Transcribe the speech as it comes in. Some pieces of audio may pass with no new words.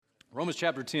Romans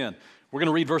chapter 10. We're going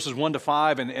to read verses 1 to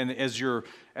 5, and as you're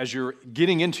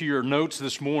getting into your notes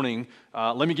this morning,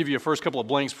 let me give you a first couple of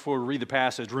blanks before we read the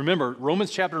passage. Remember,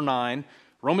 Romans chapter 9,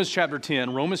 Romans chapter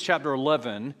 10, Romans chapter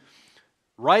 11,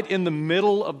 right in the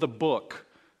middle of the book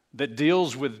that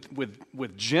deals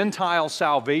with Gentile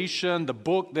salvation, the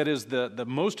book that is the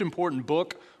most important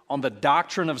book on the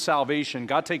doctrine of salvation.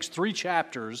 God takes 3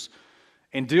 chapters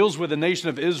and deals with the nation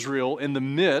of Israel in the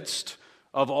midst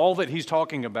of all that he's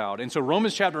talking about. And so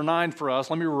Romans chapter 9 for us,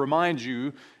 let me remind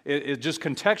you, it just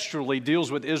contextually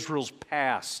deals with Israel's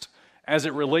past as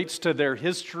it relates to their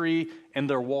history and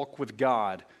their walk with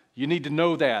God. You need to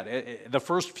know that. The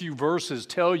first few verses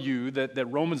tell you that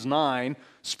Romans 9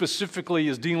 specifically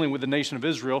is dealing with the nation of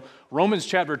Israel. Romans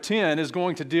chapter 10 is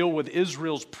going to deal with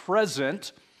Israel's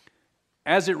present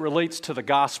as it relates to the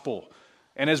gospel.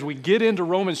 And as we get into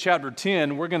Romans chapter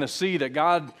 10, we're going to see that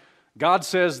God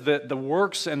says that the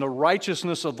works and the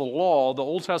righteousness of the law, the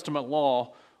Old Testament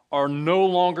law, are no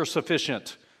longer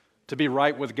sufficient to be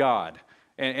right with God.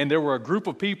 And there were a group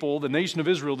of people, the nation of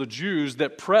Israel, the Jews,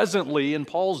 that presently in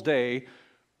Paul's day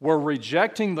were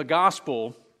rejecting the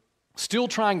gospel, still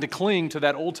trying to cling to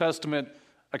that Old Testament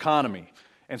economy.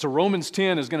 And so Romans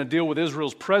 10 is going to deal with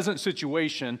Israel's present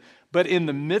situation, but in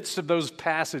the midst of those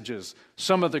passages,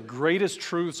 some of the greatest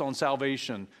truths on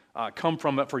salvation come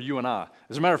from it for you and I.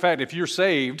 As a matter of fact, if you're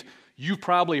saved, you've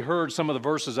probably heard some of the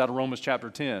verses out of Romans chapter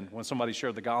 10 when somebody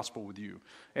shared the gospel with you.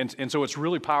 And so it's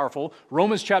really powerful.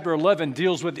 Romans chapter 11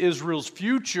 deals with Israel's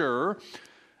future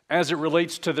as it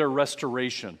relates to their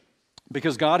restoration.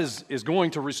 Because God is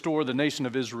going to restore the nation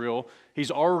of Israel.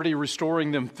 He's already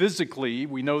restoring them physically.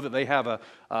 We know that they have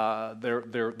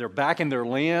they're back in their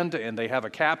land, and they have a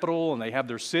capital, and they have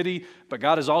their city. But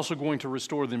God is also going to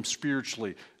restore them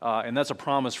spiritually, and that's a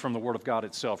promise from the Word of God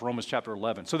itself. Romans chapter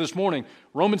 11. So this morning,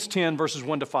 Romans 10 verses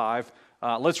 1 to 5.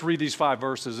 Let's read these 5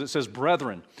 verses. It says,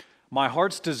 "Brethren, my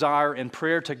heart's desire and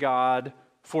prayer to God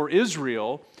for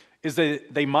Israel is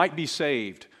that they might be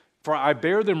saved. For I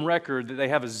bear them record that they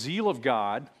have a zeal of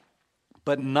God,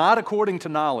 but not according to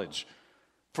knowledge.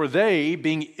 For they,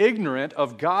 being ignorant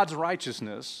of God's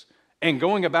righteousness, and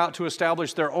going about to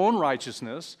establish their own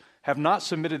righteousness, have not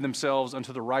submitted themselves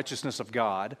unto the righteousness of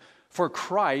God. For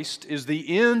Christ is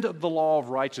the end of the law of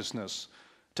righteousness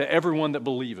to everyone that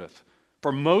believeth.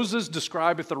 For Moses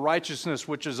describeth the righteousness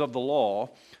which is of the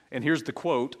law," and here's the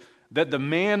quote, "that the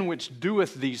man which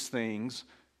doeth these things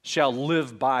shall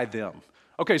live by them."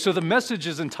 Okay, so the message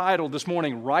is entitled this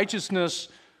morning, Righteousness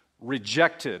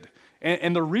Rejected.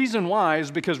 And the reason why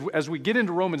is because as we get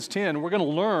into Romans 10, we're going to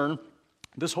learn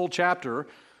this whole chapter,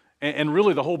 and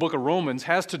really the whole book of Romans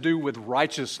has to do with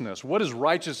righteousness. What does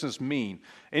righteousness mean?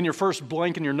 In your first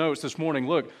blank in your notes this morning,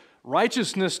 look,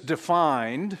 righteousness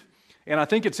defined, and I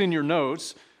think it's in your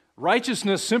notes,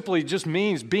 righteousness simply just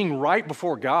means being right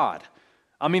before God.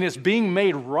 I mean, it's being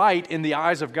made right in the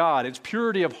eyes of God. It's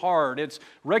purity of heart. It's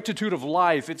rectitude of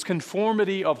life. It's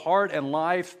conformity of heart and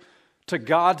life to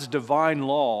God's divine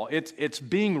law. It's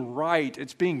being right.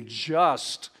 It's being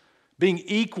just, being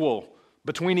equal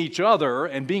between each other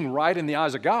and being right in the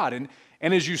eyes of God. And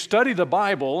as you study the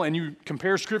Bible and you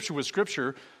compare Scripture with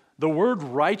Scripture, the word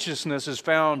righteousness is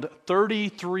found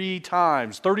 33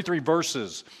 times, 33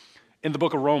 verses in the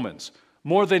book of Romans.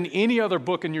 More than any other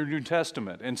book in your New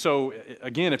Testament. And so,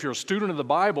 again, if you're a student of the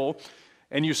Bible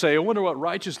and you say, I wonder what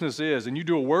righteousness is, and you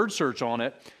do a word search on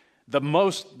it, the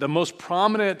most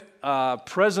prominent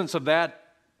presence of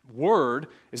that word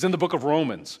is in the book of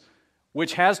Romans,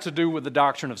 which has to do with the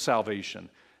doctrine of salvation.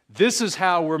 This is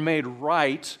how we're made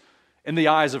right in the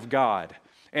eyes of God.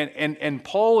 And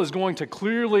Paul is going to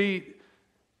clearly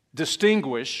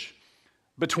distinguish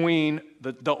between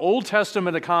the Old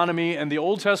Testament economy and the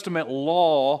Old Testament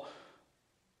law,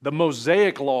 the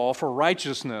Mosaic law for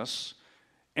righteousness,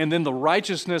 and then the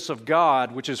righteousness of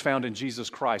God, which is found in Jesus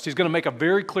Christ. He's going to make a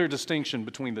very clear distinction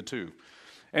between the two.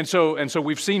 And so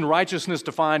we've seen righteousness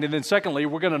defined, and then secondly,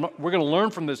 we're going to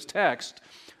learn from this text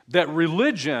that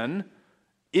religion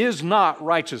is not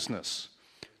righteousness.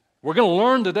 We're going to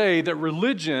learn today that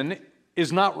religion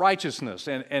is not righteousness,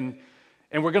 and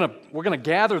we're going to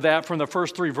gather that from the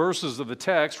first 3 verses of the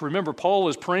text. Remember, Paul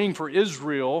is praying for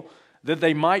Israel that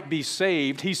they might be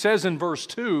saved. He says in verse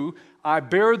 2, I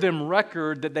bear them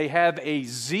record that they have a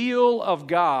zeal of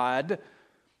God,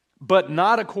 but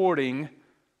not according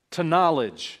to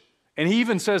knowledge. And he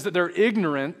even says that they're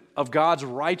ignorant of God's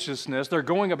righteousness. They're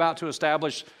going about to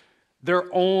establish their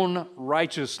own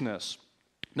righteousness.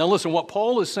 Now listen, what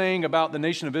Paul is saying about the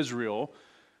nation of Israel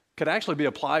could actually be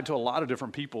applied to a lot of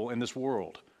different people in this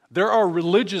world. There are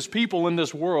religious people in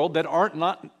this world that are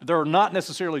not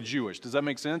necessarily Jewish. Does that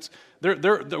make sense?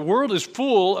 The world is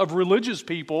full of religious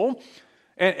people,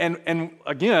 and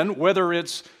again, whether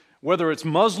it's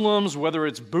Muslims, whether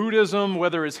it's Buddhism,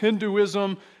 whether it's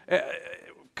Hinduism,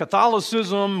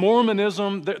 Catholicism,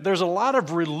 Mormonism, there's a lot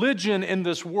of religion in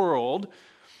this world.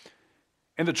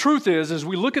 And the truth is, as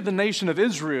we look at the nation of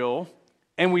Israel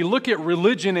and we look at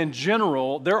religion in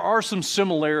general, there are some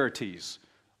similarities.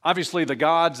 Obviously, the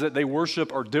gods that they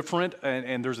worship are different,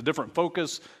 and there's a different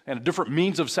focus and a different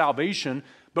means of salvation.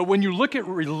 But when you look at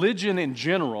religion in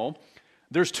general,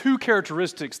 there's two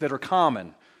characteristics that are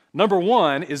common. Number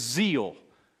one is zeal.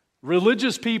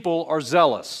 Religious people are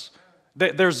zealous.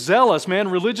 They're zealous, man.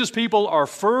 Religious people are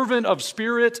fervent of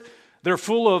spirit. They're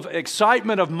full of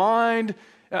excitement of mind.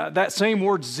 That same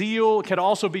word zeal can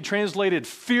also be translated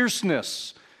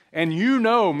fierceness. And you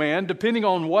know, man, depending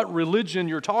on what religion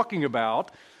you're talking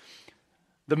about,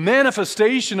 the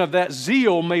manifestation of that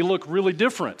zeal may look really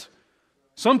different.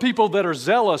 Some people that are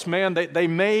zealous, man, they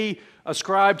may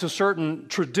ascribe to certain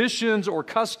traditions or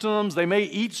customs. They may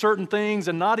eat certain things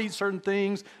and not eat certain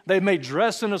things. They may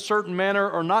dress in a certain manner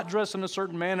or not dress in a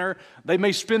certain manner. They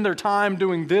may spend their time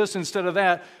doing this instead of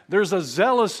that. There's a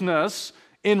zealousness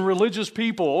in religious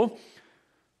people,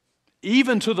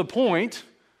 even to the point,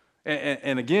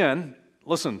 and again,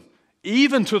 listen,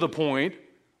 even to the point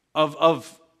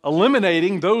of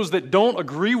eliminating those that don't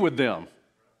agree with them,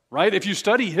 right? If you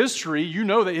study history, you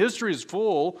know that history is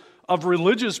full of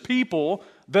religious people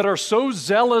that are so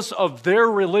zealous of their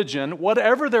religion,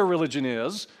 whatever their religion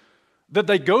is, that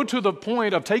they go to the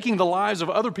point of taking the lives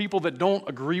of other people that don't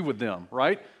agree with them,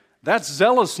 right? That's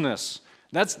zealousness.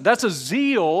 That's a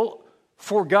zeal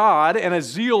for God and a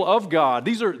zeal of God.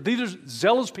 These are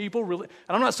zealous people. And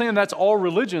I'm not saying that's all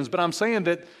religions, but I'm saying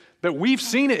that we've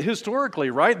seen it historically,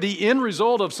 right? The end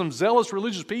result of some zealous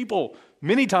religious people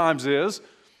many times is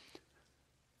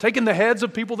taking the heads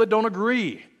of people that don't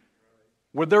agree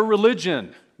with their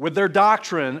religion, with their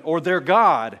doctrine, or their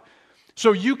God.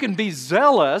 So you can be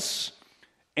zealous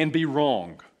and be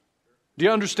wrong. Do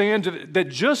you understand that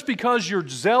just because you're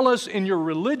zealous in your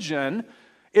religion,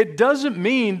 it doesn't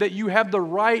mean that you have the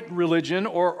right religion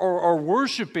or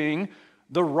worshiping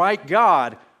the right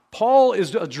God? Paul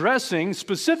is addressing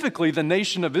specifically the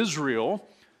nation of Israel,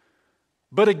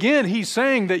 but again, he's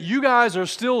saying that you guys are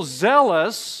still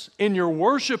zealous in your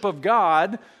worship of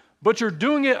God, but you're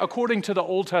doing it according to the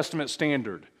Old Testament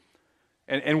standard.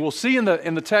 And we'll see in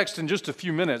the text in just a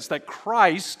few minutes that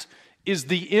Christ is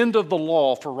the end of the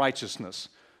law for righteousness.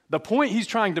 The point he's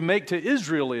trying to make to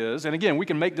Israel is, and again, we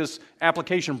can make this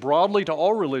application broadly to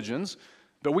all religions,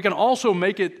 but we can also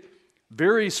make it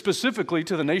very specifically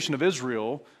to the nation of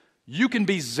Israel. You can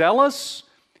be zealous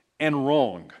and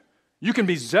wrong. You can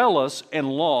be zealous and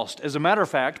lost. As a matter of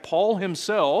fact, Paul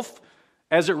himself,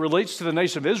 as it relates to the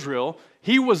nation of Israel,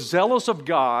 he was zealous of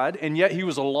God, and yet he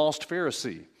was a lost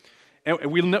Pharisee.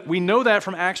 And we know that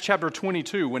from Acts chapter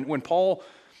 22, when Paul,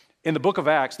 in the book of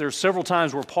Acts, there's several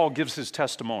times where Paul gives his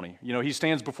testimony. You know, he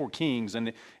stands before kings,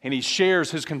 and he shares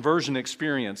his conversion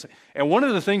experience. And one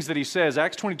of the things that he says,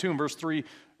 Acts 22 and verse 3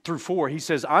 through 4, he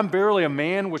says, I'm barely a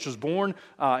man which was born,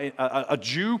 a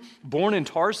Jew, born in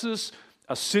Tarsus,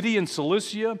 a city in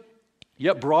Cilicia,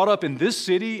 yet brought up in this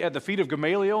city at the feet of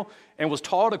Gamaliel, and was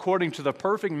taught according to the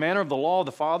perfect manner of the law of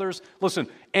the fathers. Listen,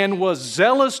 and was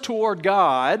zealous toward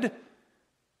God,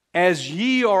 as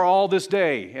ye are all this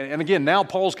day. And again, now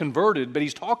Paul's converted, but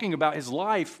he's talking about his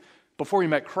life before he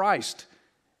met Christ.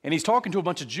 And he's talking to a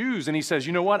bunch of Jews, and he says,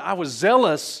 you know what? I was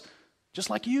zealous just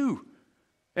like you.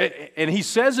 And he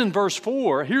says in verse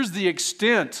 4, here's the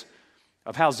extent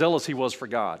of how zealous he was for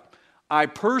God. I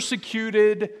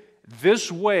persecuted this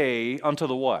way unto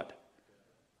the what?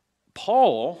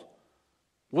 Paul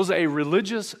was a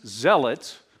religious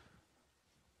zealot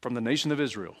from the nation of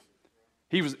Israel.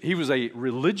 He was a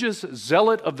religious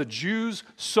zealot of the Jews,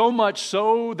 so much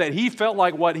so that he felt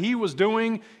like what he was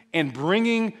doing in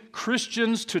bringing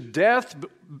Christians to death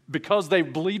because they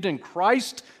believed in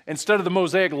Christ instead of the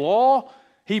Mosaic law,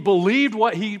 he believed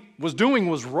what he was doing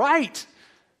was right.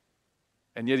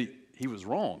 And yet he was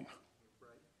wrong.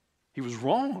 He was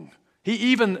wrong. He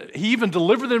even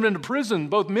delivered them into prison,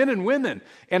 both men and women.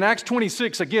 In Acts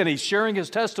 26, again, he's sharing his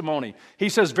testimony. He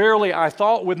says, verily, I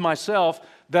thought with myself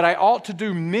that I ought to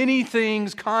do many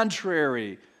things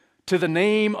contrary to the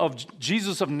name of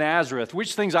Jesus of Nazareth,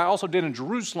 which things I also did in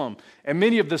Jerusalem. And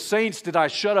many of the saints did I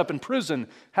shut up in prison,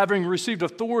 having received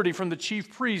authority from the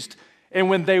chief priest. And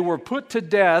when they were put to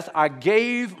death, I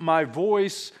gave my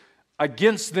voice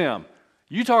against them.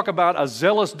 You talk about a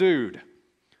zealous dude.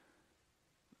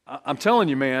 I'm telling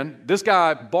you, man, this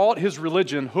guy bought his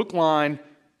religion hook, line,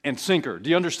 and sinker. Do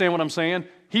you understand what I'm saying?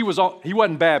 He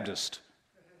wasn't Baptist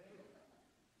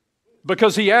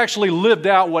because he actually lived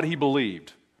out what he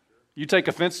believed. You take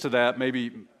offense to that,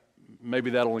 maybe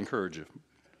that'll encourage you.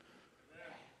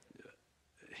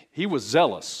 He was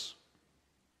zealous.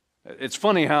 It's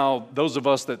funny how those of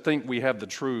us that think we have the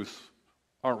truth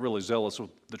aren't really zealous with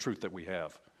the truth that we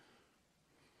have.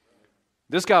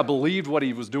 This guy believed what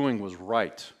he was doing was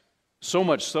right, so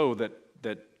much so that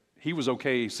he was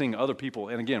okay seeing other people.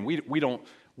 And again, we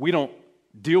don't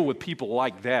deal with people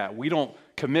like that. We don't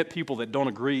commit people that don't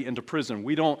agree into prison.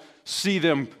 We don't see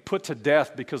them put to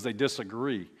death because they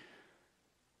disagree.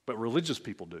 But religious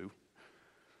people do.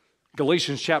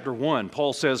 Galatians chapter 1,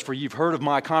 Paul says, "For you've heard of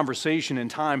my conversation in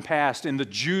time past in the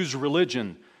Jews'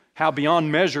 religion, how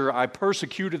beyond measure I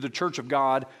persecuted the church of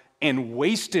God and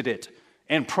wasted it,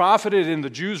 and profited in the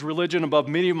Jews' religion above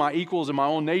many of my equals in my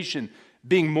own nation,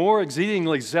 being more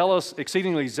exceedingly zealous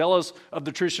of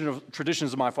the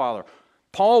traditions of my father."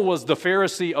 Paul was the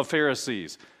Pharisee of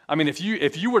Pharisees. I mean, if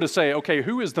you were to say, okay,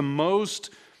 who is the most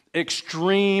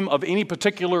extreme of any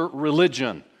particular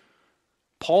religion?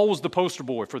 Paul was the poster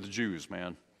boy for the Jews,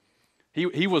 man.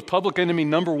 He was public enemy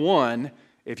number one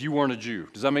if you weren't a Jew.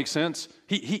 Does that make sense?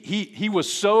 He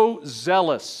was so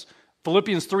zealous.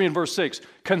 Philippians 3 and verse 6,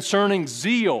 concerning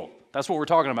zeal, that's what we're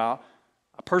talking about,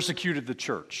 I persecuted the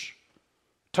church.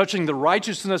 Touching the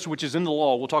righteousness which is in the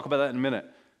law, we'll talk about that in a minute.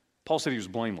 Paul said he was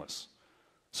blameless.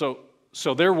 So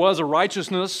there was a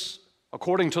righteousness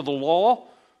according to the law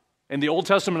in the Old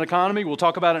Testament economy. We'll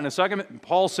talk about it in a second.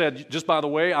 Paul said, just by the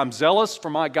way, I'm zealous for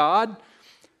my God.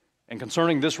 And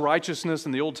concerning this righteousness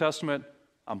in the Old Testament,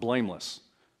 I'm blameless.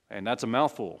 And that's a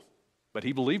mouthful. But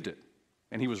he believed it,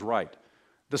 and he was right.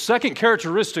 The second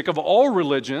characteristic of all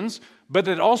religions, but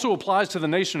that also applies to the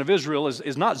nation of Israel,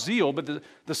 is not zeal, but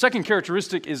the second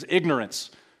characteristic is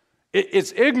ignorance.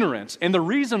 It's ignorance. And the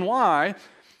reason why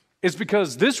is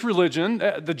because this religion,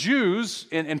 the Jews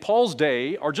in Paul's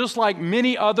day, are just like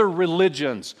many other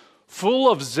religions, full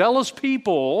of zealous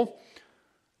people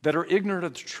that are ignorant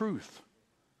of the truth.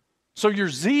 So your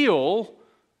zeal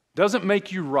doesn't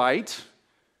make you right.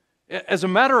 As a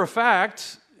matter of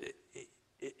fact,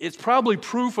 it's probably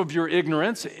proof of your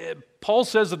ignorance. Paul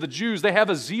says of the Jews, they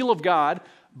have a zeal of God,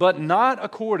 but not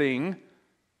according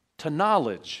to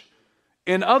knowledge.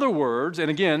 In other words,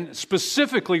 and again,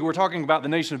 specifically we're talking about the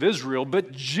nation of Israel,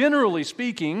 but generally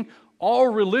speaking, all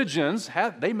religions,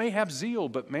 they may have zeal,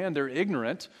 but man, they're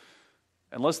ignorant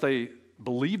unless they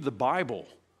believe the Bible.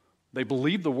 They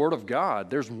believe the Word of God.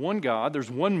 There's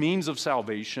one means of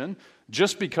salvation.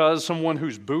 Just because someone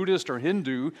who's Buddhist or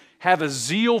Hindu have a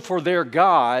zeal for their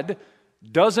God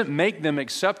doesn't make them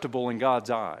acceptable in God's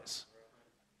eyes.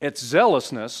 It's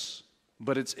zealousness,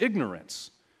 but it's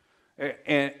ignorance.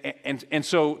 And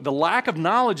so the lack of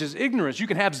knowledge is ignorance. You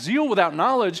can have zeal without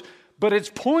knowledge, but it's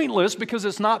pointless because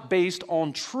it's not based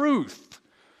on truth.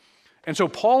 And so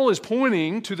Paul is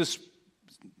pointing to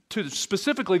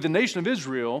specifically the nation of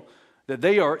Israel, that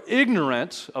they are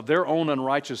ignorant of their own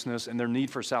unrighteousness and their need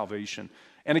for salvation.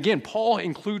 And again, Paul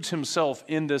includes himself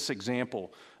in this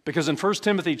example because in 1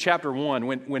 Timothy chapter 1,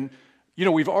 when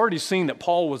we've already seen that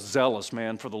Paul was zealous,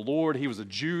 man, for the Lord. He was a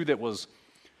Jew that was,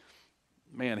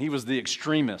 he was the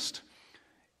extremist.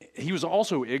 He was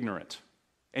also ignorant.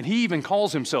 And he even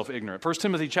calls himself ignorant. 1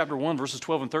 Timothy chapter 1, verses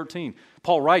 12 and 13.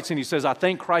 Paul writes and he says, I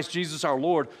thank Christ Jesus our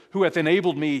Lord, who hath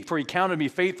enabled me, for he counted me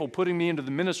faithful, putting me into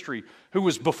the ministry, who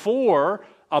was before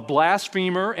a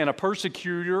blasphemer and a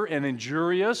persecutor and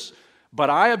injurious, but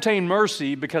I obtained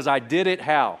mercy because I did it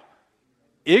how?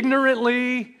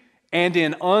 Ignorantly and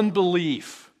in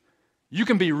unbelief. You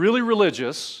can be really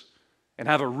religious and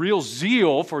have a real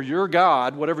zeal for your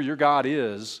God, whatever your God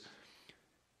is,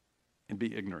 and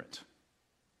be ignorant.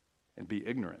 And be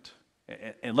ignorant.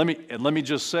 And let me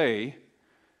just say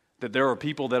that there are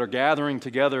people that are gathering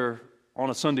together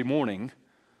on a Sunday morning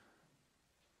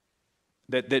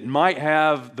that might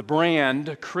have the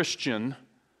brand Christian,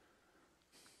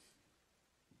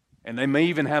 and they may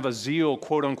even have a zeal,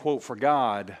 quote unquote, for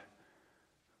God,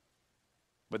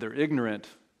 but they're ignorant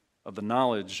of the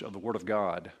knowledge of the Word of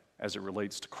God as it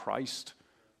relates to Christ,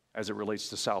 as it relates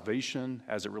to salvation,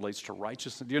 as it relates to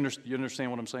righteousness. Do you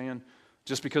understand what I'm saying?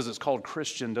 Just because it's called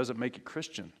Christian doesn't make it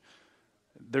Christian.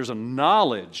 There's a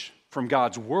knowledge from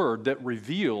God's Word that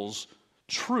reveals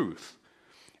truth.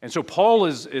 And so Paul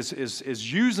is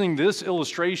using this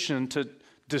illustration to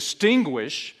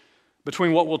distinguish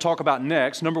between what we'll talk about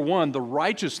next. Number one, the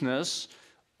righteousness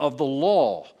of the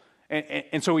law.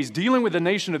 And so he's dealing with the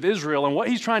nation of Israel, and what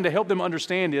he's trying to help them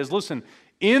understand is, listen,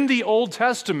 in the Old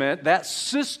Testament, that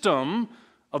system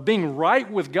of being right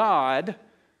with God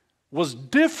was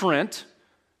different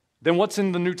than what's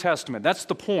in the New Testament. That's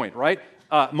the point, right?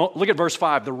 Look at verse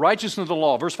 5, the righteousness of the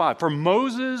law. Verse 5, for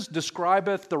Moses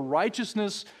describeth the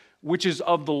righteousness which is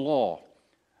of the law,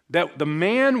 that the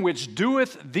man which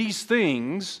doeth these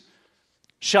things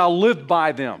shall live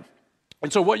by them.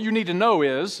 And so what you need to know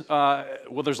is,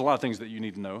 well, there's a lot of things that you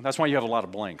need to know. That's why you have a lot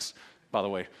of blanks, by the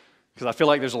way, because I feel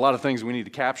like there's a lot of things we need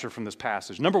to capture from this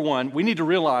passage. Number one, we need to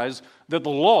realize that the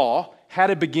law had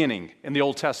a beginning in the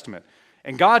Old Testament.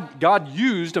 And God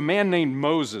used a man named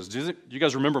Moses. You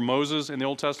guys remember Moses in the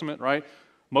Old Testament, right?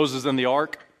 Moses and the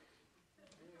ark.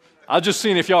 I was just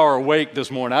seeing if y'all are awake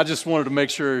this morning. I just wanted to make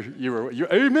sure you're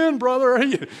amen, brother.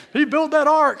 He built that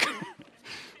ark.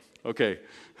 Okay.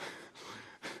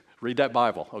 Read that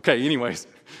Bible. Okay, anyways.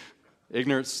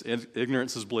 Ignorance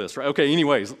is bliss, right? Okay,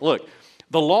 anyways, look.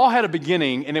 The law had a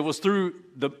beginning, and it was through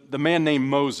the man named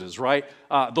Moses, right?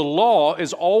 The law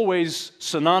is always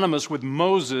synonymous with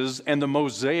Moses and the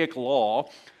Mosaic law.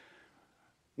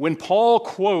 When Paul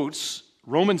quotes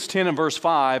Romans 10 and verse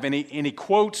 5, and he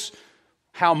quotes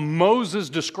how Moses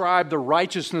described the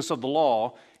righteousness of the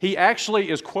law, he actually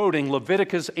is quoting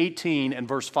Leviticus 18 and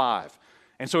verse 5.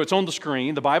 And so it's on the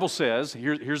screen. The Bible says,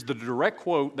 here's the direct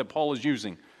quote that Paul is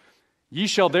using. Ye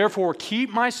shall therefore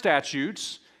keep my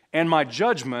statutes and my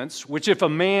judgments, which if a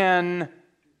man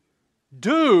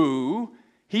do,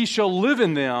 he shall live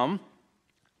in them.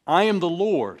 I am the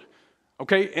Lord.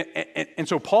 Okay, and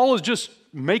so Paul is just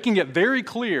making it very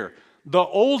clear. The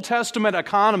Old Testament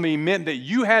economy meant that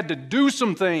you had to do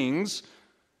some things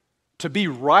to be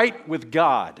right with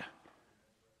God.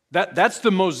 That's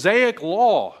the Mosaic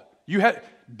law.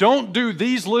 Don't do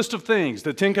these list of things,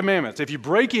 the Ten Commandments. If you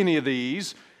break any of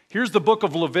these, here's the book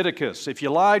of Leviticus. If you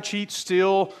lie, cheat,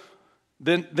 steal,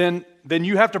 then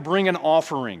you have to bring an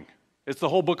offering. It's the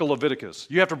whole book of Leviticus.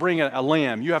 You have to bring a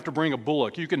lamb. You have to bring a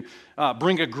bullock. You can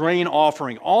bring a grain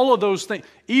offering. All of those things.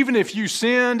 Even if you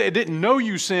sinned and didn't know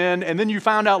you sinned, and then you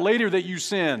found out later that you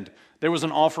sinned, there was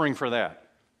an offering for that,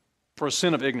 for a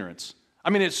sin of ignorance. I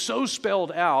mean, it's so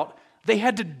spelled out. They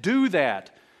had to do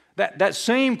that. That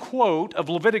same quote of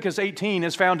Leviticus 18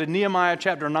 is found in Nehemiah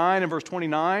chapter 9 and verse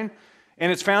 29,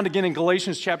 and it's found again in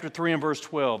Galatians chapter 3 and verse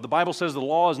 12. The Bible says the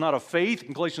law is not of faith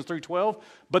in Galatians 3:12,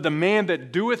 but the man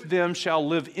that doeth them shall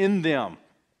live in them.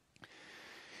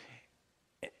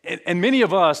 And many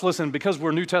of us, listen, because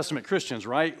we're New Testament Christians,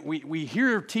 right? We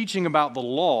hear teaching about the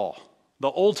law, the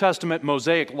Old Testament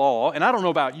Mosaic law, and I don't know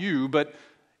about you, but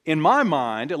in my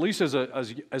mind, at least as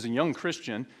a young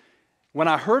Christian, when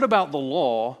I heard about the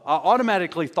law, I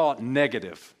automatically thought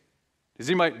negative.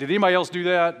 Did anybody else do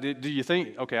that? Do you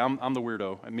think, okay, I'm the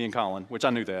weirdo, me and Colin, which I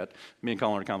knew that. Me and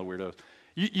Colin are kind of the weirdos.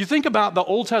 You think about the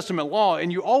Old Testament law, and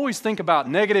you always think about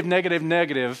negative, negative,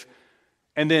 negative,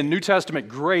 and then New Testament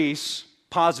grace,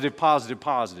 positive, positive,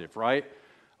 positive, right?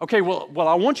 Okay, well,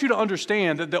 I want you to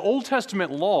understand that the Old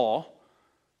Testament law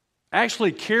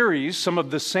actually carries some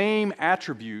of the same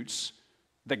attributes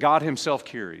that God himself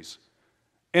carries.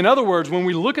 In other words, when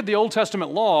we look at the Old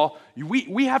Testament law,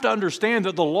 we have to understand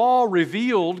that the law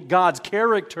revealed God's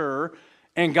character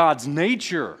and God's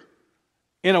nature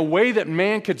in a way that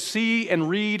man could see and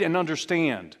read and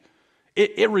understand.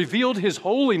 It revealed his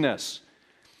holiness.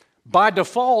 By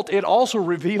default, it also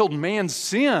revealed man's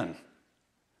sin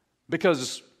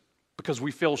because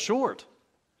we fell short.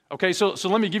 Okay, so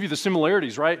let me give you the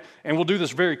similarities, right? And we'll do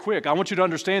this very quick. I want you to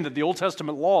understand that the Old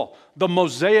Testament law, the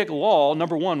Mosaic law,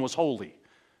 number one, was holy.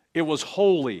 It was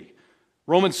holy.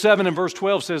 Romans 7 and verse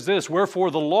 12 says this,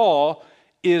 wherefore the law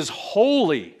is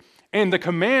holy, and the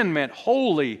commandment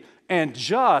holy and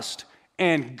just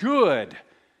and good.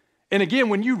 And again,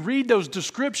 when you read those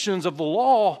descriptions of the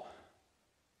law,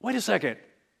 wait a second.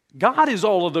 God is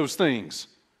all of those things.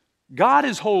 God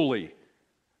is holy.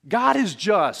 God is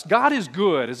just. God is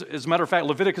good. As a matter of fact,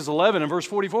 Leviticus 11 and verse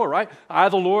 44, right? I,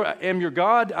 the Lord, am your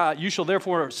God. You shall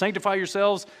therefore sanctify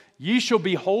yourselves. Ye shall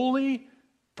be holy,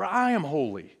 for I am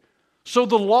holy. So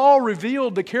the law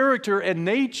revealed the character and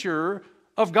nature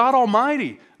of God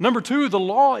Almighty. Number two, the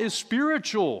law is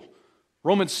spiritual.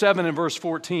 Romans 7 and verse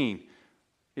 14.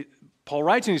 Paul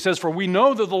writes and he says, for we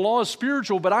know that the law is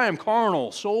spiritual, but I am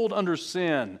carnal, sold under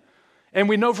sin. And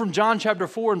we know from John chapter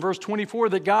 4 and verse 24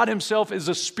 that God himself is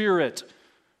a spirit.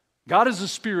 God is a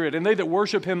spirit, and they that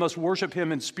worship him must worship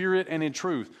him in spirit and in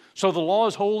truth. So the law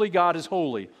is holy, God is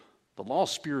holy. The law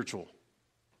is spiritual.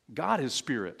 God is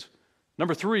spirit.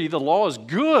 Number three, the law is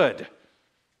good.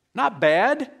 Not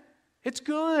bad, it's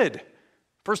good.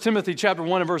 1 Timothy chapter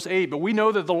 1 and verse 8, but we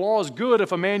know that the law is good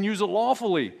if a man use it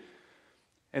lawfully.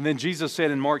 And then Jesus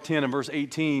said in Mark 10 and verse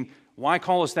 18, Why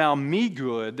callest thou me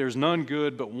good? There's none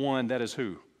good but one, that is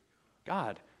who?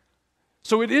 God.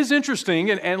 So it is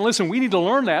interesting, and listen, we need to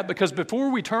learn that, because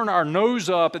before we turn our nose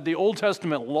up at the Old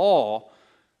Testament law,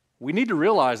 we need to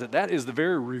realize that that is the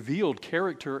very revealed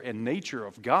character and nature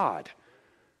of God.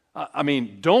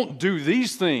 Don't do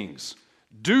these things.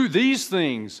 Do these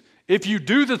things. If you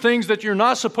do the things that you're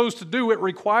not supposed to do, it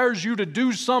requires you to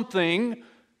do something.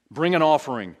 Bring an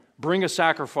offering. Bring a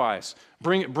sacrifice.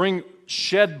 Bring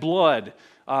shed blood.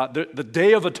 The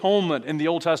Day of Atonement in the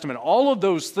Old Testament. All of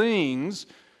those things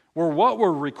were what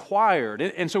were required.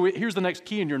 And so here's the next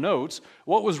key in your notes.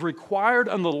 What was required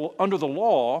under the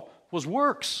law was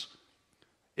works.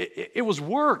 It was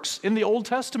works in the Old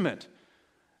Testament.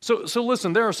 So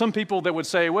listen, there are some people that would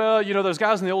say, well, those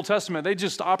guys in the Old Testament, they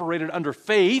just operated under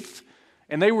faith,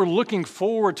 and they were looking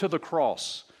forward to the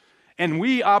cross. And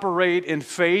we operate in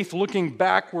faith looking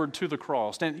backward to the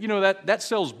cross. And that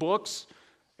sells books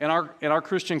in our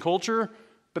Christian culture,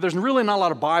 but there's really not a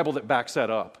lot of Bible that backs that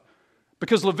up.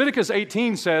 Because Leviticus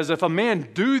 18 says, if a man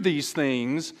do these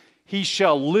things, he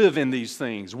shall live in these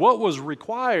things. What was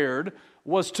required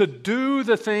was to do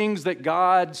the things that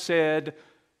God said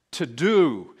to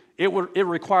do. It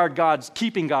required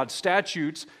keeping God's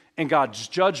statutes and God's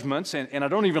judgments, and I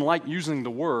don't even like using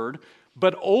the word,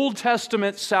 but Old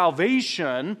Testament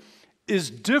salvation is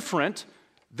different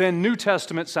than New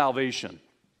Testament salvation.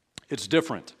 It's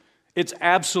different. It's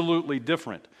absolutely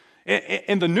different.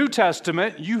 In the New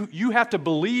Testament, you have to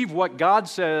believe what God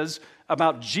says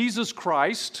about Jesus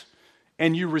Christ,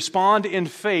 and you respond in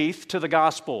faith to the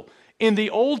gospel. In the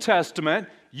Old Testament,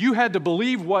 you had to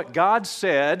believe what God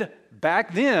said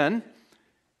back then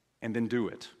and then do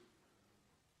it.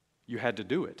 You had to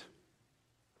do it.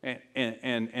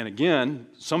 And again,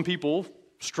 some people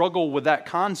struggle with that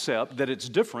concept that it's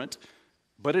different,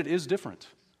 but it is different.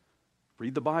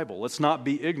 Read the Bible. Let's not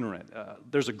be ignorant.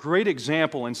 There's a great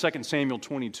example in 2 Samuel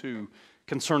 22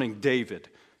 concerning David.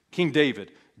 King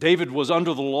David. David was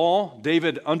under the law.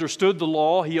 David understood the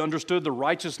law. He understood the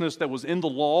righteousness that was in the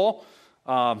law.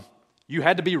 You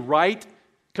had to be right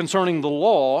concerning the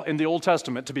law in the Old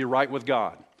Testament to be right with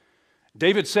God.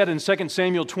 David said in 2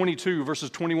 Samuel 22, verses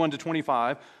 21 to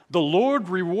 25, the Lord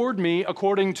reward me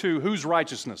according to whose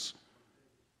righteousness?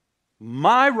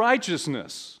 My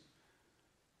righteousness.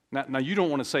 Now, you don't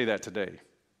want to say that today,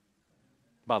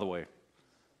 by the way.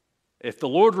 If the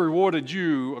Lord rewarded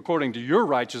you according to your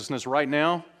righteousness right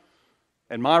now,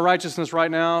 and my righteousness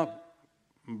right now,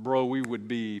 bro, we would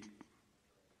be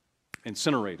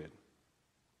incinerated.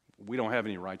 We don't have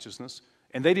any righteousness,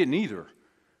 and they didn't either.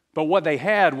 But what they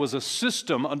had was a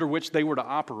system under which they were to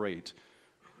operate.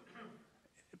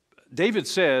 David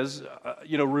says,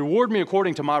 reward me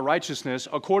according to my righteousness,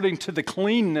 according to the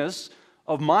cleanness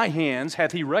of my hands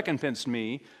hath he recompensed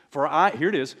me, for here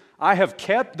it is, I have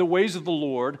kept the ways of the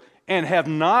Lord, and have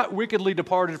not wickedly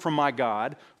departed from my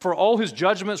God, for all his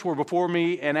judgments were before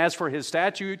me, and as for his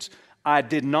statutes, I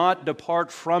did not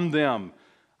depart from them.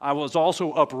 I was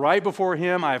also upright before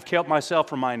him, I have kept myself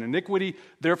from mine iniquity,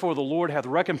 therefore the Lord hath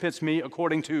recompensed me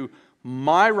according to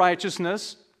my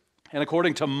righteousness, and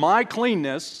according to my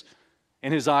cleanness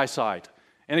in his eyesight.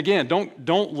 And again,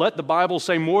 don't let the Bible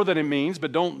say more than it means,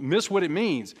 but don't miss what it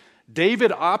means.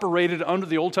 David operated under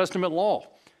the Old Testament law,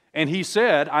 and he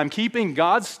said, I'm keeping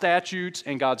God's statutes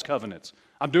and God's covenants.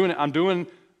 I'm doing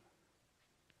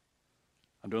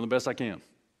the best I can.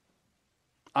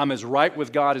 I'm as right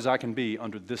with God as I can be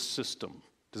under this system.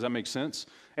 Does that make sense?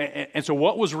 And so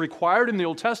what was required in the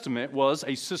Old Testament was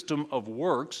a system of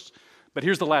works. But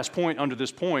here's the last point under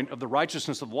this point of the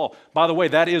righteousness of the law. By the way,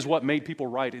 that is what made people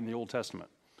right in the Old Testament.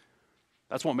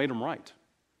 That's what made them right.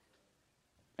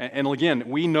 And again,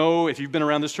 we know, if you've been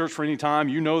around this church for any time,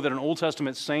 you know that an Old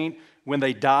Testament saint, when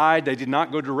they died, they did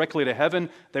not go directly to heaven.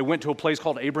 They went to a place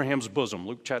called Abraham's bosom,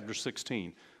 Luke chapter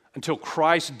 16, until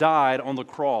Christ died on the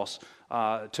cross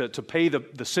to pay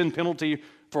the sin penalty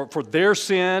for their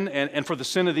sin and for the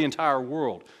sin of the entire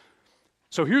world.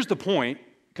 So here's the point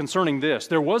concerning this.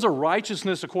 There was a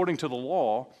righteousness according to the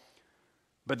law,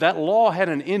 but that law had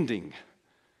an ending.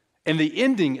 And the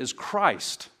ending is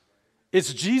Christ.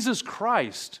 It's Jesus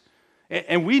Christ.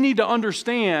 And we need to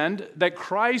understand that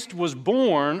Christ was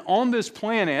born on this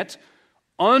planet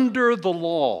under the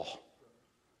law.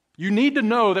 You need to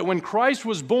know that when Christ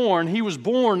was born, he was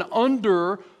born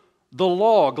under the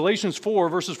law. Galatians 4,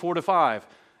 verses 4 to 5.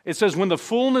 It says, when the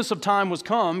fullness of time was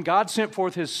come, God sent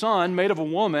forth his Son, made of a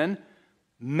woman,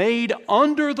 made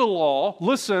under the law,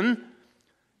 listen,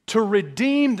 to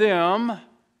redeem them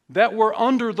that were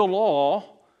under the law,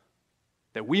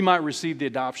 that we might receive the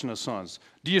adoption of sons.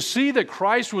 Do you see that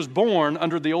Christ was born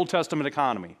under the Old Testament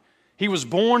economy? He was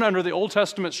born under the Old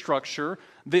Testament structure.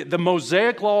 The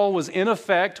Mosaic law was in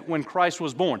effect when Christ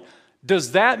was born.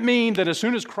 Does that mean that as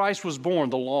soon as Christ was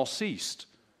born, the law ceased?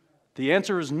 The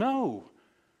answer is no.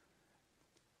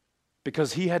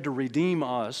 Because he had to redeem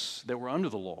us that were under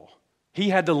the law. He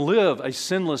had to live a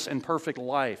sinless and perfect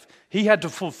life. He had to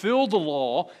fulfill the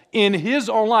law in his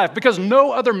own life because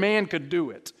no other man could do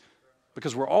it.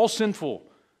 Because we're all sinful.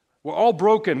 We're all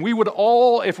broken. We would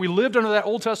all, if we lived under that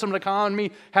Old Testament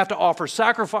economy, have to offer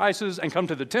sacrifices and come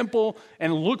to the temple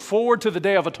and look forward to the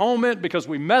Day of Atonement because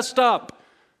we messed up.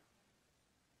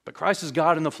 But Christ is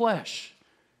God in the flesh.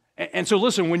 And so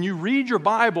listen, when you read your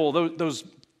Bible, those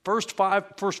first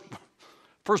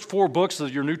four books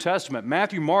of your New Testament,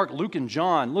 Matthew, Mark, Luke, and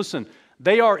John, listen,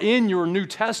 they are in your New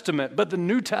Testament, but the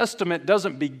New Testament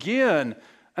doesn't begin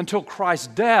until Christ's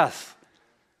death.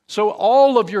 So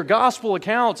all of your gospel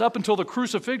accounts up until the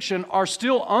crucifixion are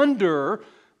still under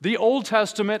the Old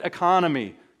Testament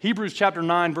economy. Hebrews chapter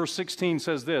 9, verse 16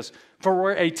 says this, "For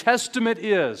where a testament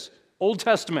is," Old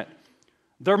Testament,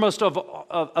 "there must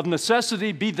of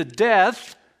necessity be the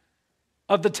death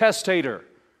of the testator.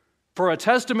 For a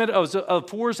testament of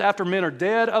force after men are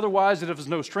dead, otherwise it has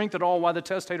no strength at all while the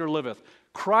testator liveth."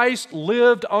 Christ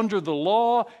lived under the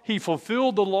law. He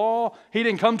fulfilled the law. He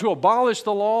didn't come to abolish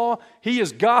the law. He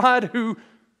is God who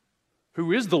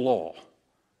is the law.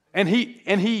 And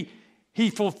he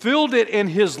fulfilled it in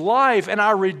his life, and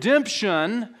our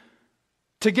redemption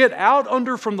to get out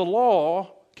under from the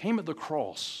law came at the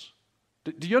cross.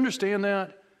 Do you understand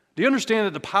that? Do you understand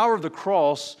that the power of the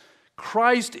cross,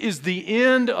 Christ is the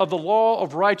end of the law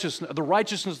of righteousness, the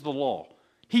righteousness of the law.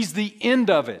 He's the end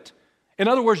of it. In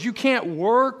other words, you can't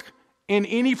work in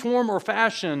any form or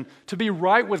fashion to be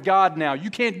right with God now.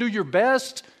 You can't do your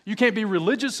best. You can't be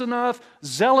religious enough,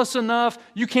 zealous enough.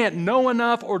 You can't know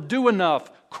enough or do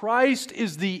enough. Christ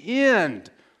is the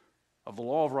end of the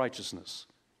law of righteousness.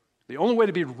 The only way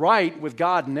to be right with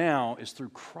God now is through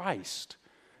Christ.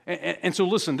 And so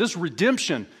listen, this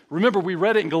redemption, remember we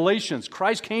read it in Galatians.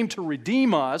 Christ came to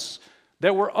redeem us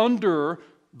that were under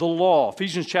the law.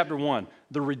 Ephesians chapter 1.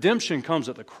 The redemption comes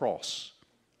at the cross.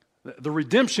 The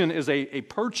redemption is a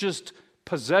purchased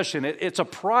possession. It's a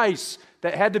price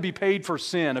that had to be paid for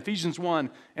sin. Ephesians 1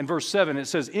 and verse 7, it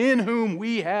says, "In whom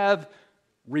we have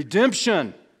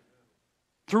redemption."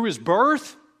 Through his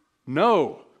birth?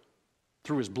 No.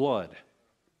 Through his blood.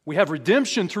 We have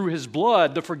redemption through his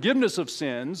blood, the forgiveness of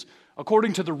sins,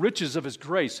 according to the riches of his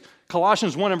grace.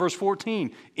 Colossians 1 and verse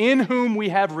 14, "In whom we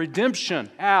have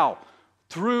redemption." How?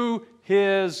 Through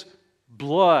his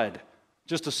blood.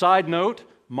 Just a side note,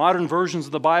 modern versions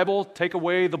of the Bible take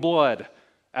away the blood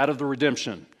out of the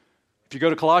redemption. If you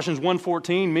go to Colossians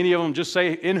 1:14, many of them just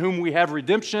say, "In whom we have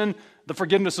redemption, the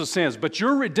forgiveness of sins." But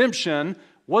your redemption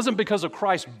wasn't because of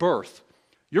Christ's birth.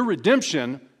 Your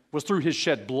redemption was through his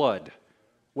shed blood.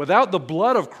 Without the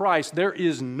blood of Christ, there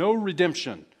is no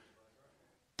redemption.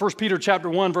 1 Peter chapter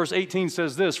 1, verse 18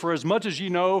 says this, "For as much as ye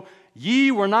know,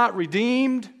 ye were not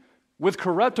redeemed with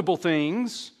corruptible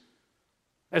things,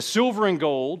 as silver and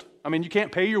gold." I mean, you can't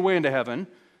pay your way into heaven.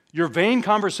 "Your vain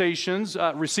conversations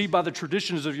received by the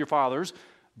traditions of your fathers,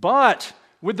 but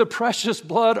with the precious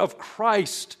blood of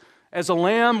Christ, as a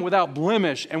lamb without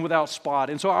blemish and without spot."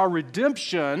 And so our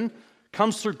redemption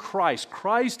comes through Christ.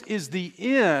 Christ is the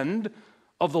end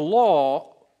of the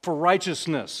law for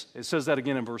righteousness. It says that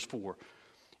again in verse 4.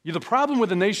 The problem with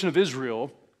the nation of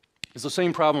Israel is the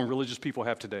same problem religious people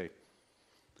have today.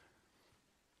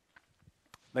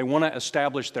 They want to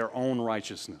establish their own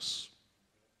righteousness.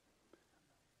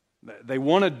 They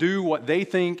want to do what they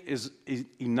think is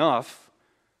enough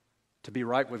to be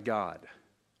right with God.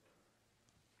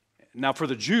 Now, for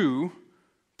the Jew,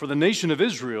 for the nation of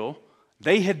Israel,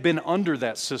 they had been under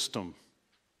that system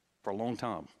for a long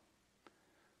time.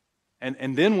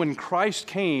 And then when Christ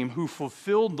came, who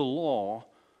fulfilled the law,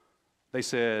 they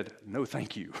said, "No,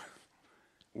 thank you.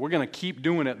 We're going to keep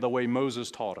doing it the way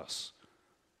Moses taught us."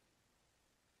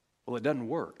 Well, it doesn't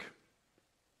work.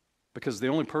 Because the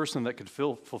only person that could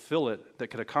fulfill it, that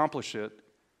could accomplish it,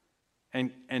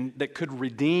 and that could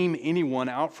redeem anyone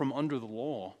out from under the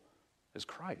law is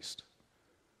Christ.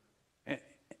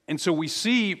 And so we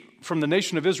see from the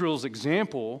nation of Israel's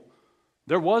example,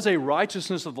 there was a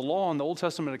righteousness of the law in the Old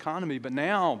Testament economy, but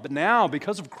now,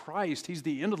 because of Christ, he's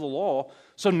the end of the law.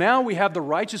 So now we have the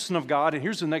righteousness of God, and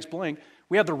here's the next blank.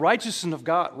 We have the righteousness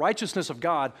of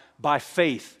God by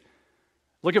faith.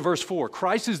 Look at verse 4.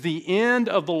 "Christ is the end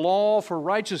of the law for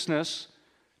righteousness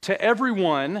to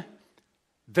everyone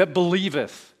that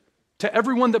believeth." To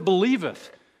everyone that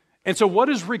believeth. And so what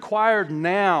is required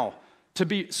now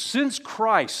since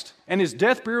Christ and his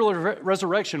death, burial, and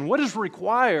resurrection, what is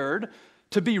required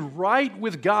to be right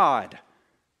with God?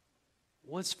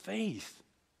 Well, it's faith.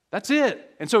 That's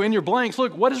it. And so in your blanks,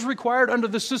 look, what is required under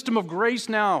the system of grace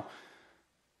now?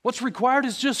 What's required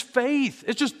is just faith.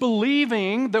 It's just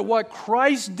believing that what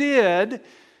Christ did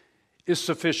is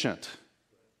sufficient,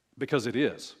 because it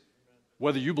is.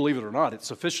 Whether you believe it or not, it's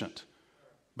sufficient.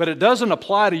 But it doesn't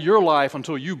apply to your life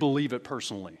until you believe it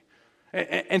personally.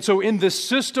 And so in this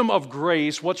system of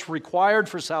grace, what's required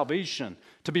for salvation,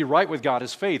 to be right with God,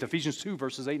 is faith. Ephesians 2,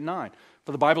 verses 8 and 9.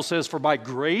 For the Bible says, "For by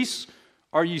grace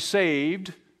are ye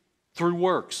saved through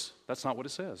works." That's not what it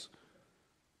says.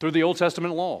 Through the Old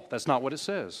Testament law. That's not what it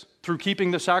says. Through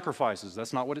keeping the sacrifices.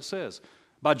 That's not what it says.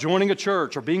 By joining a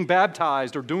church, or being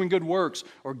baptized, or doing good works,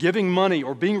 or giving money,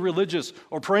 or being religious,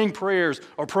 or praying prayers,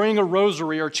 or praying a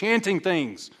rosary, or chanting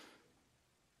things.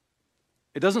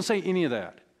 It doesn't say any of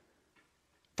that.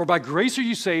 For by grace are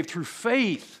you saved through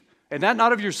faith, and that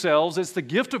not of yourselves, it's the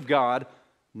gift of God,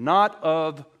 not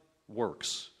of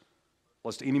works,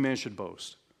 lest any man should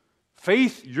boast.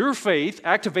 Faith, your faith,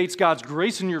 activates God's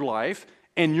grace in your life,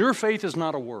 and your faith is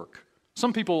not a work.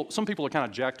 Some people are kind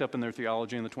of jacked up in their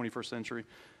theology in the 21st century.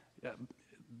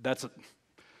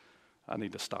 I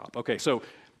need to stop. Okay,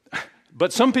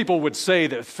 but some people would say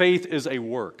that faith is a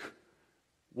work.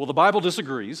 Well, the Bible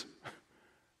disagrees,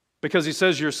 because he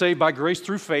says you're saved by grace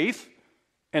through faith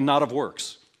and not of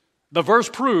works. The verse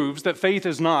proves that faith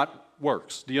is not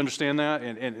works. Do you understand that?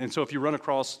 And so if you run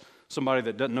across somebody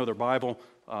that doesn't know their Bible,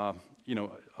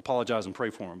 apologize and pray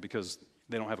for them, because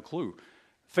they don't have a clue.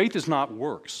 Faith is not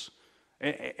works.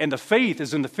 And the faith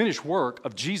is in the finished work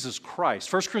of Jesus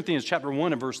Christ. 1 Corinthians chapter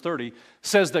 1 and verse 30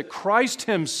 says that Christ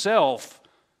himself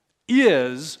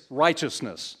is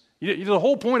righteousness. The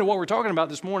whole point of what we're talking about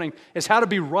this morning is how to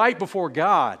be right before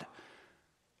God.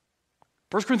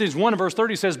 1 Corinthians 1 and verse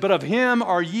 30 says, "But of him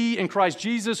are ye in Christ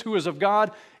Jesus, who is of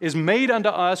God, is made unto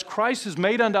us," Christ is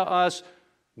made unto us,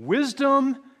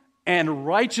 "wisdom and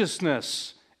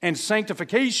righteousness and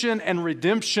sanctification and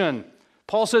redemption."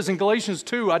 Paul says in Galatians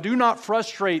 2, "I do not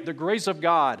frustrate the grace of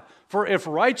God, for if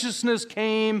righteousness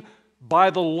came by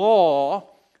the law,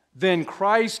 then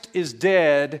Christ is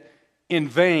dead in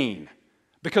vain."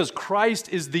 Because Christ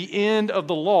is the end of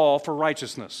the law for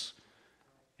righteousness.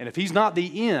 And if he's not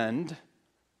the end,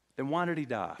 then why did he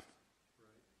die?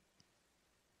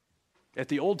 If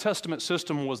the Old Testament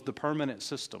system was the permanent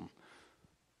system,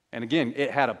 and again,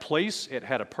 it had a place, it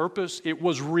had a purpose, it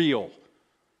was real,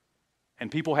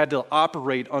 and people had to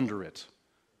operate under it.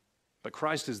 But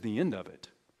Christ is the end of it.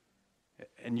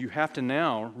 And you have to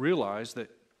now realize that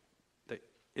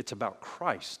it's about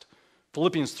Christ.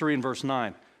 Philippians 3 and verse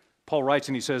 9, Paul writes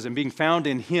and he says, "And being found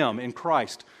in him, in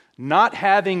Christ, not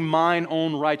having mine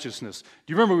own righteousness." Do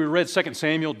you remember we read 2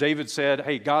 Samuel? David said,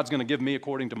 "Hey, God's going to give me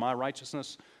according to my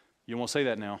righteousness." You don't want to say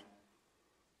that now.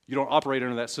 You don't operate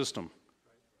under that system.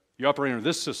 You operate under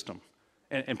this system.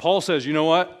 And Paul says, you know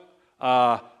what?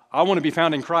 I want to be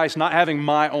found in Christ, not having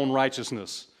my own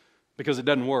righteousness, because it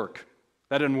doesn't work.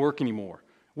 That doesn't work anymore.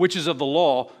 Which is of the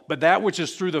law, but that which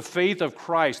is through the faith of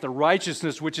Christ, the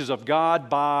righteousness which is of God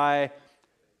by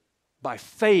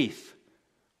faith.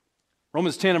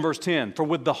 Romans 10 and verse 10, "For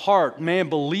with the heart man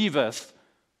believeth."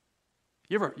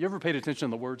 You ever paid attention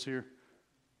to the words here?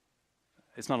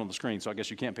 It's not on the screen, so I guess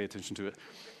you can't pay attention to it.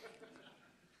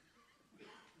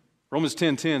 Romans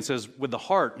 10:10 says, "With the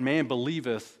heart man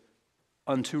believeth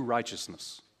unto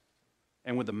righteousness,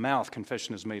 and with the mouth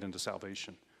confession is made unto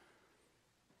salvation."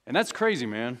 And that's crazy,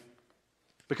 man,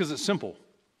 because it's simple.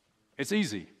 It's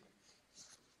easy.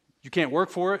 You can't work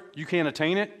for it. You can't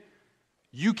attain it.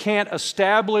 You can't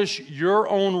establish your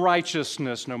own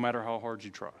righteousness no matter how hard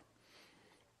you try.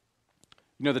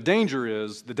 You know, the danger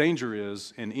is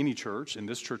in any church, and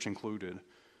this church included,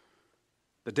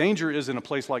 the danger is in a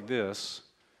place like this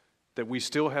that we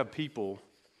still have people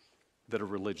that are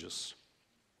religious.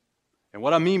 And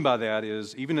what I mean by that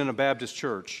is, even in a Baptist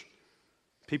church,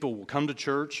 people will come to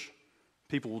church,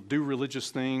 people will do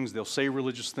religious things, they'll say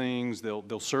religious things,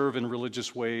 they'll serve in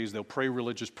religious ways, they'll pray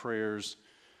religious prayers.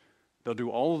 They'll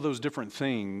do all of those different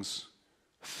things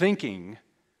thinking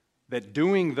that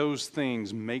doing those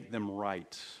things make them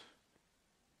right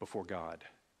before God.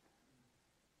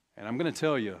 And I'm going to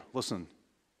tell you, listen,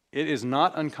 it is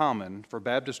not uncommon for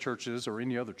Baptist churches or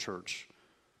any other church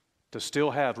to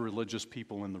still have religious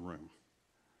people in the room.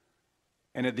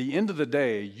 And at the end of the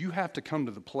day, you have to come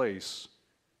to the place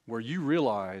where you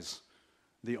realize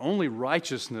the only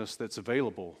righteousness that's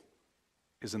available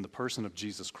is in the person of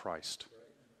Jesus Christ.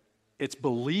 It's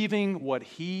believing what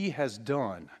he has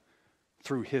done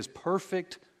through his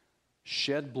perfect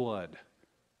shed blood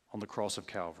on the cross of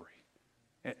Calvary.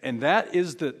 And that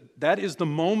is the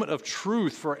moment of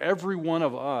truth for every one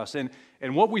of us. And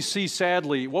what we see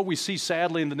sadly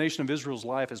in the nation of Israel's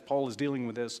life as Paul is dealing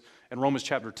with this in Romans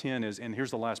chapter 10 is, and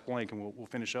here's the last blank and we'll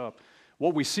finish up.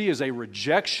 What we see is a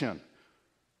rejection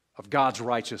of God's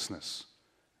righteousness.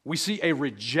 We see a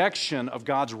rejection of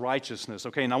God's righteousness.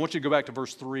 Okay, and I want you to go back to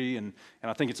verse 3, and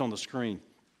I think it's on the screen.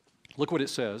 Look what it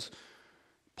says.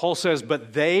 Paul says,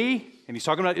 but they, and he's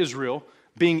talking about Israel,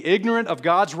 being ignorant of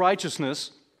God's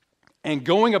righteousness and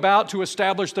going about to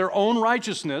establish their own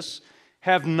righteousness,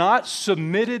 have not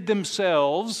submitted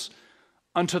themselves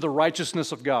unto the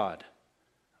righteousness of God.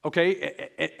 Okay,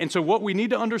 and so what we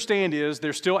need to understand is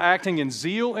they're still acting in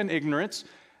zeal and ignorance.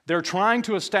 They're trying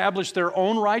to establish their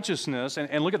own righteousness,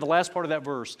 and look at the last part of that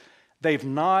verse. They've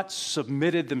not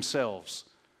submitted themselves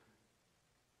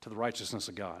to the righteousness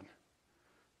of God.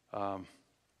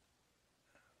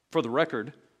 For the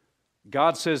record,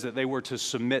 God says that they were to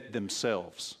submit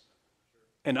themselves.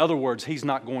 In other words, He's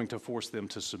not going to force them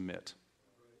to submit.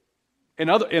 In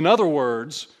other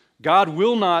words, God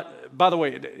will not, by the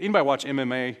way, anybody watch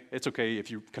MMA? It's okay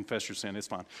if you confess your sin, it's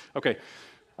fine. Okay,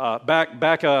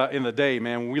 back in the day,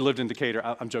 man, when we lived in Decatur,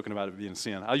 I'm joking about it being a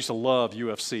sin. I used to love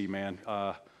UFC, man.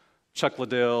 Chuck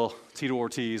Liddell, Tito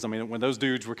Ortiz, I mean, when those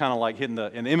dudes were kind of like hitting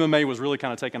and MMA was really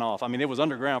kind of taking off. I mean, it was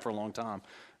underground for a long time,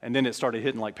 and then it started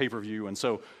hitting like pay-per-view, and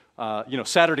so,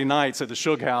 Saturday nights at the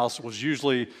Shug House was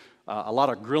usually a lot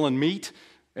of grilling meat,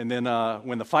 and then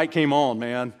when the fight came on,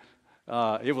 man,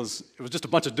 it was just a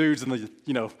bunch of dudes in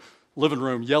the living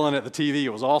room yelling at the TV. It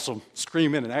was awesome,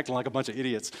 screaming and acting like a bunch of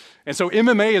idiots. And so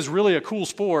MMA is really a cool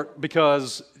sport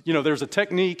because there's a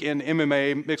technique in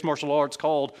MMA, mixed martial arts,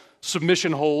 called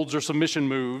submission holds or submission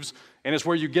moves, and it's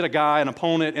where you get a guy, an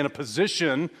opponent, in a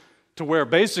position to where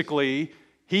basically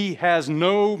he has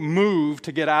no move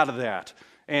to get out of that,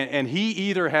 and he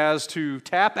either has to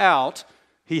tap out,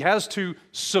 he has to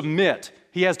submit,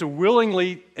 he has to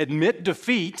willingly admit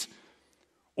defeat,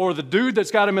 or the dude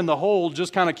that's got him in the hold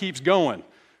just kind of keeps going.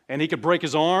 And he could break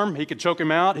his arm, he could choke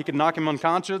him out, he could knock him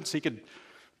unconscious, he could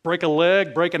break a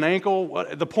leg, break an ankle.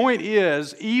 The point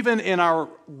is, even in our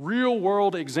real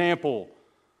world example,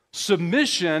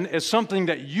 submission is something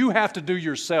that you have to do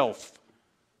yourself.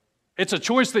 It's a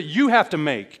choice that you have to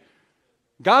make.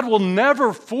 God will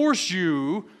never force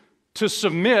you to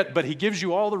submit, but He gives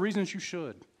you all the reasons you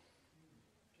should.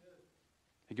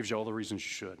 He gives you all the reasons you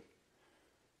should.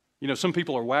 Some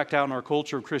people are whacked out in our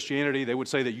culture of Christianity. They would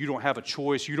say that you don't have a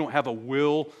choice, you don't have a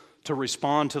will to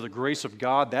respond to the grace of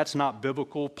God. That's not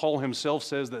biblical. Paul himself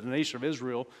says that the nation of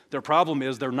Israel, their problem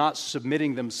is they're not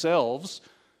submitting themselves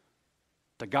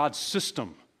to God's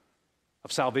system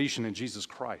of salvation in Jesus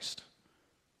Christ.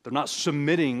 They're not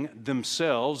submitting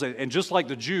themselves. And just like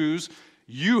the Jews,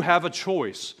 you have a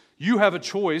choice. You have a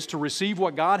choice to receive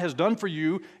what God has done for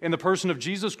you in the person of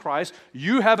Jesus Christ.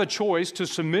 You have a choice to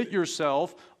submit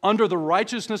yourself under the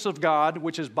righteousness of God,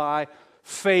 which is by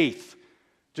faith.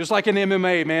 Just like in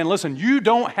MMA, man, listen, you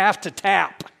don't have to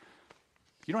tap.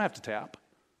 You don't have to tap.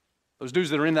 Those dudes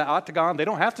that are in that octagon, they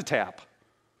don't have to tap.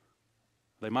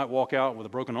 They might walk out with a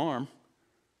broken arm.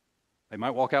 They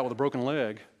might walk out with a broken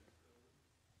leg.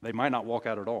 They might not walk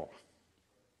out at all.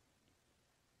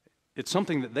 It's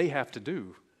something that they have to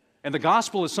do. And the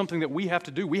gospel is something that we have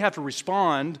to do. We have to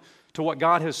respond to what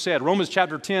God has said. Romans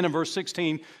chapter 10 and verse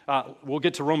 16, we'll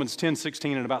get to Romans 10,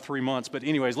 16 in about 3 months. But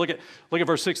anyways, look at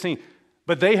verse 16.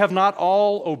 But they have not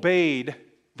all obeyed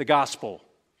the gospel.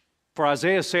 For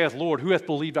Isaiah saith, Lord, who hath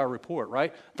believed our report,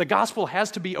 right? The gospel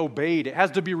has to be obeyed. It has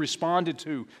to be responded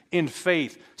to in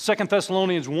faith. 2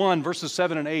 Thessalonians 1, verses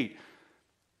 7 and 8.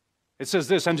 It says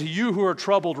this, unto you who are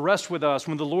troubled, rest with us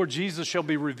when the Lord Jesus shall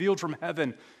be revealed from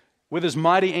heaven with His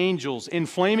mighty angels in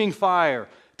flaming fire,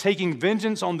 taking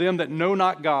vengeance on them that know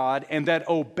not God and that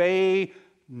obey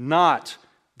not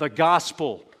the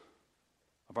gospel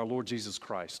of our Lord Jesus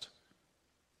Christ.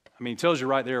 I mean, it tells you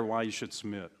right there why you should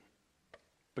submit.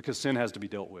 Because sin has to be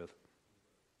dealt with.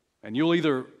 And you'll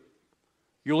either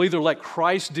let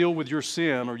Christ deal with your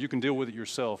sin or you can deal with it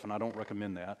yourself, and I don't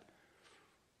recommend that.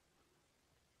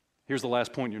 Here's the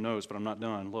last point in your notes, but I'm not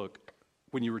done. Look,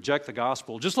 when you reject the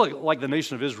gospel, just like the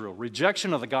nation of Israel,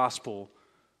 rejection of the gospel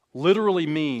literally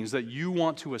means that you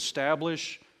want to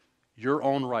establish your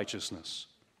own righteousness.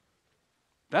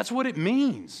 That's what it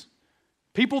means.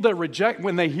 People that reject,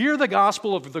 when they hear the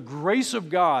gospel of the grace of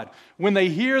God, when they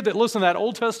hear that, listen, that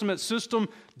Old Testament system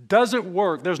doesn't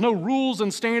work, there's no rules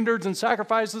and standards and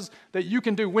sacrifices that you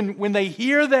can do. When they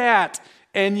hear that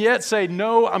and yet say,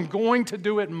 no, I'm going to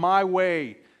do it my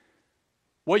way,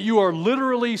 what you are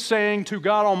literally saying to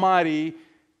God Almighty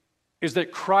is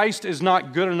that Christ is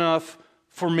not good enough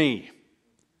for me.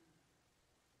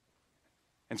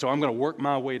 And so I'm going to work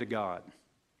my way to God.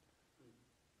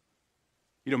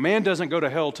 You know, man doesn't go to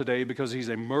hell today because he's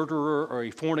a murderer or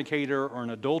a fornicator or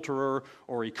an adulterer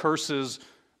or he curses.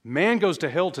 Man goes to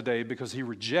hell today because he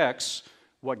rejects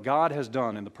what God has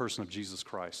done in the person of Jesus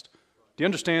Christ. Do you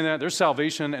understand that? There's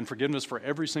salvation and forgiveness for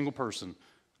every single person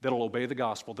that'll obey the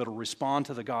gospel, that'll respond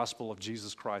to the gospel of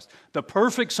Jesus Christ. The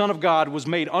perfect Son of God was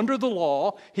made under the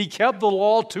law. He kept the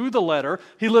law to the letter.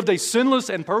 He lived a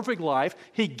sinless and perfect life.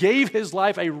 He gave his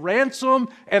life a ransom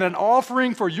and an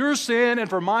offering for your sin and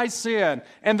for my sin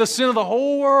and the sin of the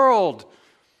whole world.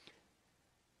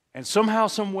 And somehow,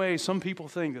 some way, some people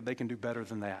think that they can do better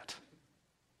than that.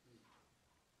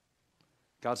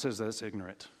 God says that's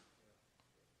ignorant.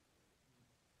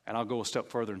 And I'll go a step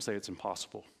further and say it's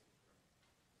impossible.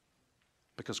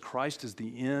 Because Christ is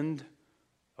the end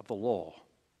of the law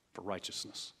for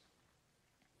righteousness.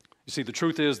 You see, the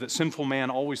truth is that sinful man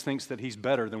always thinks that he's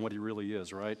better than what he really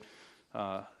is, right?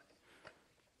 I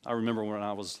remember when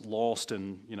I was lost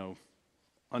and,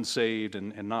 unsaved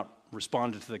and not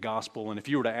responded to the gospel, and if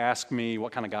you were to ask me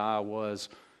what kind of guy I was,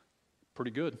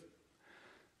 pretty good.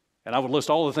 And I would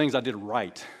list all the things I did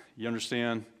right. You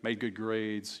understand? Made good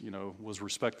grades, was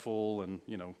respectful and,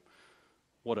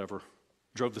 whatever.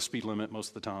 Drove the speed limit most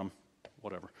of the time,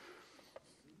 whatever.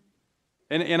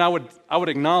 And I would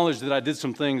acknowledge that I did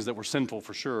some things that were sinful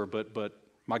for sure, but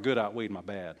my good outweighed my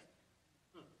bad.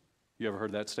 You ever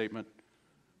heard that statement?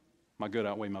 My good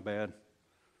outweighed my bad.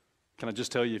 Can I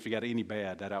just tell you, if you got any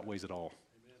bad, that outweighs it all.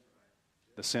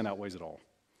 The sin outweighs it all.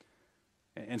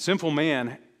 And sinful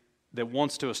man that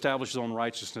wants to establish his own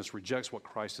righteousness rejects what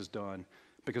Christ has done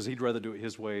because he'd rather do it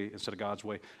his way instead of God's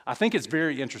way. I think it's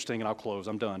very interesting, and I'll close,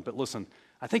 I'm done. But listen,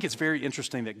 I think it's very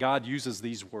interesting that God uses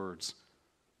these words,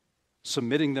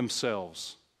 submitting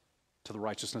themselves to the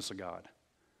righteousness of God.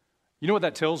 You know what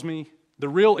that tells me? The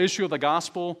real issue of the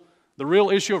gospel, the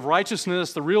real issue of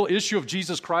righteousness, the real issue of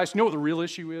Jesus Christ, you know what the real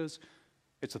issue is?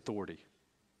 It's authority.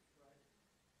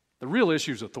 The real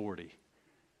issue is authority.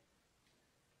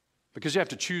 Because you have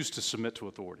to choose to submit to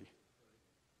authority.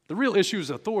 The real issue is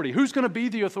authority. Who's going to be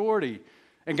the authority?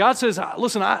 And God says,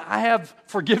 listen, I have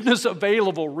forgiveness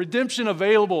available, redemption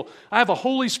available. I have a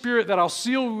Holy Spirit that I'll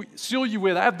seal you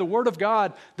with. I have the Word of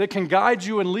God that can guide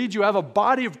you and lead you. I have a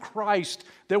body of Christ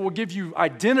that will give you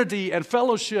identity and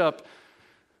fellowship.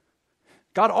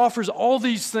 God offers all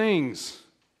these things.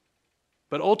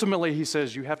 But ultimately, He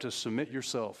says, you have to submit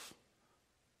yourself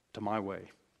to my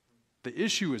way. The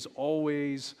issue is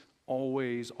always,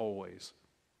 always, always,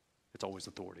 it's always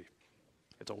authority.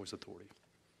 It's always authority.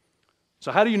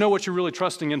 So how do you know what you're really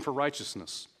trusting in for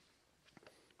righteousness?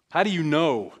 How do you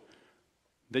know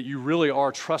that you really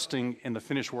are trusting in the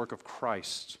finished work of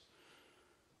Christ?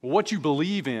 Well, what you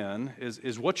believe in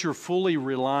is what you're fully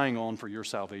relying on for your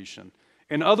salvation.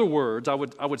 In other words, I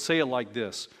would say it like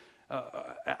this.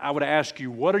 I would ask you,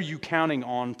 what are you counting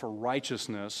on for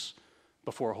righteousness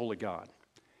before a holy God?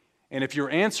 And if your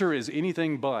answer is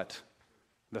anything but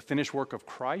the finished work of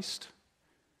Christ,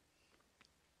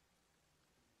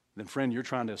 then friend, you're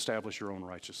trying to establish your own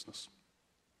righteousness.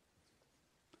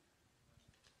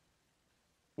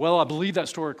 Well, I believe that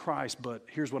story of Christ, but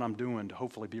here's what I'm doing to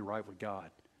hopefully be right with God.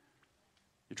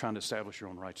 You're trying to establish your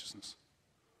own righteousness.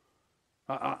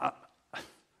 I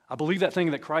believe that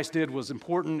thing that Christ did was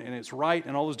important and it's right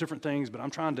and all those different things, but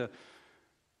I'm trying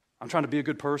to be a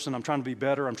good person. I'm trying to be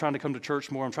better. I'm trying to come to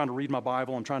church more. I'm trying to read my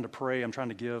Bible. I'm trying to pray. I'm trying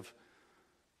to give.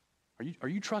 Are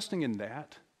you trusting in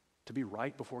that to be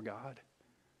right before God?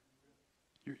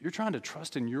 You're trying to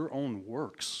trust in your own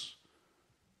works.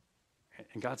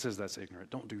 And God says that's ignorant.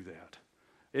 Don't do that.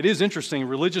 It is interesting.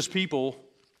 Religious people,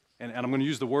 and I'm going to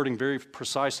use the wording very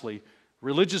precisely,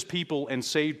 religious people and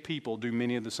saved people do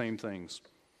many of the same things.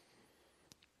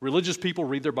 Religious people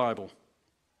read their Bible.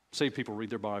 Saved people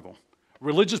read their Bible.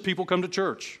 Religious people come to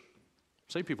church.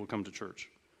 Saved people come to church.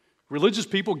 Religious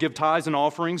people give tithes and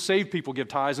offerings. Saved people give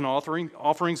tithes and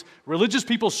offerings. Religious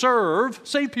people serve.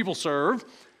 Saved people serve.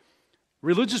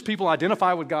 Religious people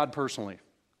identify with God personally.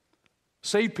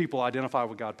 Saved people identify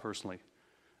with God personally.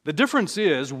 The difference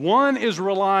is one is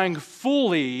relying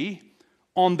fully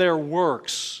on their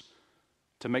works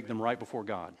to make them right before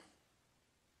God.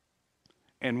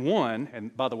 And one,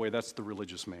 and by the way, that's the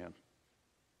religious man,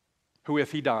 who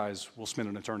if he dies will spend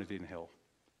an eternity in hell.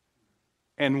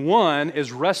 And one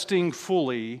is resting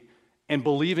fully and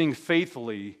believing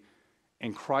faithfully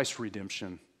in Christ's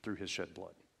redemption through His shed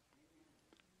blood.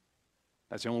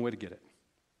 That's the only way to get it.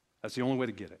 That's the only way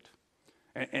to get it.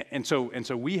 And so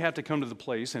we have to come to the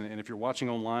place, and if you're watching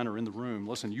online or in the room,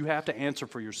 listen, you have to answer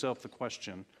for yourself the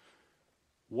question,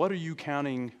 What are you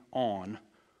counting on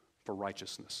for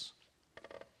righteousness?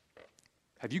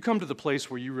 Have you come to the place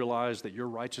where you realize that your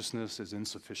righteousness is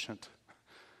insufficient?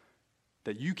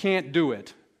 That you can't do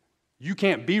it. You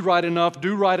can't be right enough,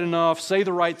 do right enough, say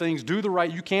the right things, do the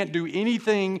right. You can't do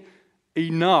anything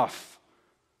enough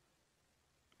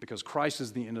because Christ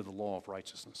is the end of the law of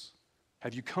righteousness.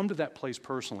 Have you come to that place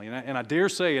personally? And I dare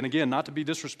say, and again, not to be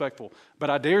disrespectful, but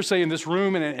I dare say in this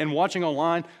room and watching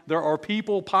online, there are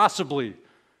people possibly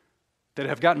that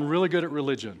have gotten really good at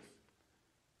religion,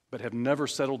 but have never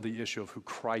settled the issue of who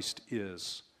Christ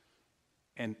is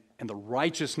and the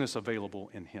righteousness available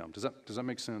in Him. Does that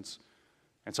make sense?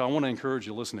 And so I want to encourage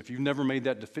you, listen, if you've never made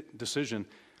that decision,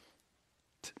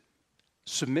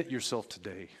 submit yourself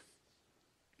today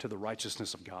to the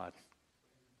righteousness of God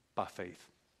by faith.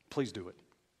 Please do it.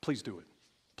 Please do it.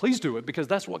 Please do it because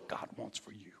that's what God wants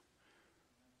for you.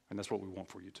 And that's what we want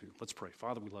for you too. Let's pray.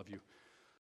 Father, we love you.